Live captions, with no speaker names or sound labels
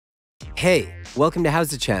Hey, welcome to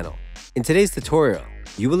HOWZA channel. In today's tutorial,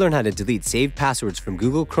 you will learn how to delete saved passwords from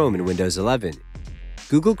Google Chrome in Windows 11.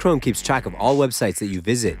 Google Chrome keeps track of all websites that you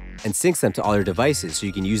visit and syncs them to all your devices so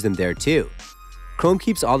you can use them there too. Chrome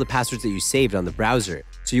keeps all the passwords that you saved on the browser,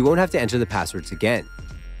 so you won't have to enter the passwords again.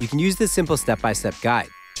 You can use this simple step-by-step guide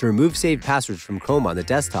to remove saved passwords from Chrome on the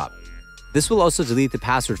desktop. This will also delete the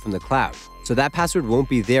password from the cloud, so that password won't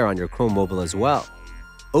be there on your Chrome mobile as well.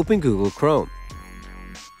 Open Google Chrome.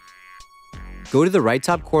 Go to the right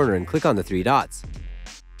top corner and click on the three dots.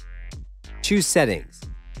 Choose Settings.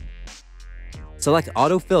 Select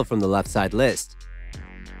Autofill from the left side list.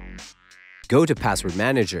 Go to Password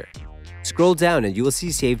Manager. Scroll down and you will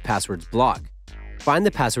see Saved Passwords block. Find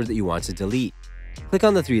the password that you want to delete. Click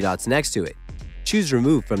on the three dots next to it. Choose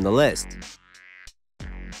Remove from the list.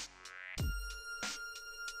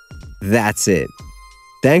 That's it.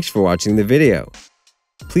 Thanks for watching the video.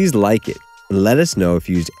 Please like it and let us know if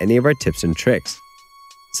you used any of our tips and tricks.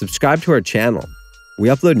 Subscribe to our channel. We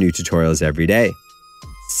upload new tutorials every day.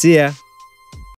 See ya!